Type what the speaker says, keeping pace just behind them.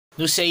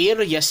Nuseir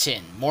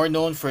Yassin, more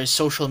known for his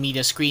social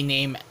media screen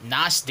name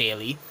Nas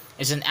Daily,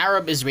 is an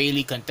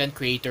Arab-Israeli content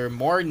creator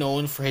more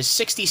known for his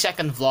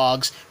 60-second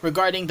vlogs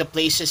regarding the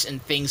places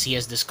and things he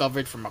has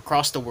discovered from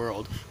across the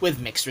world with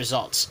mixed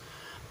results.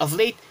 Of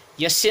late,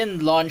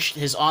 Yassin launched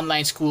his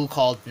online school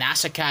called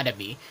Nas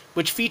Academy,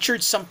 which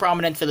featured some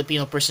prominent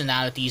Filipino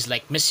personalities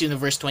like Miss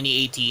Universe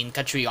 2018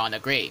 Catriona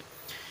Gray.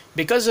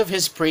 Because of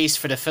his praise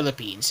for the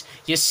Philippines,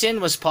 Yassin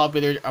was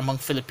popular among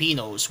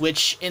Filipinos,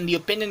 which, in the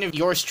opinion of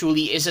yours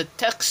truly, is a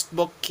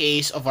textbook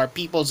case of our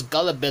people's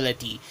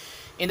gullibility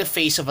in the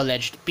face of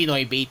alleged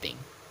Pinoy baiting.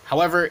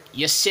 However,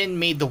 Yassin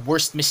made the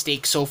worst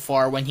mistake so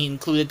far when he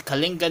included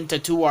Kalingan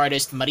tattoo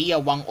artist Maria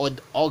Wangod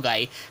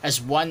Ogay as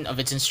one of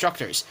its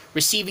instructors,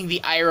 receiving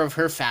the ire of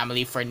her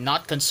family for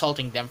not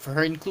consulting them for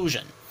her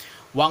inclusion.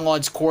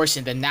 Wangod's course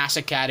in the Nas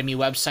Academy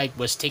website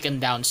was taken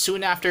down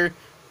soon after,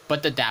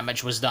 but the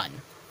damage was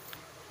done.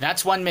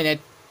 That's 1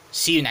 minute.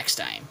 See you next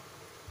time.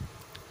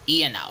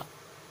 Ian out.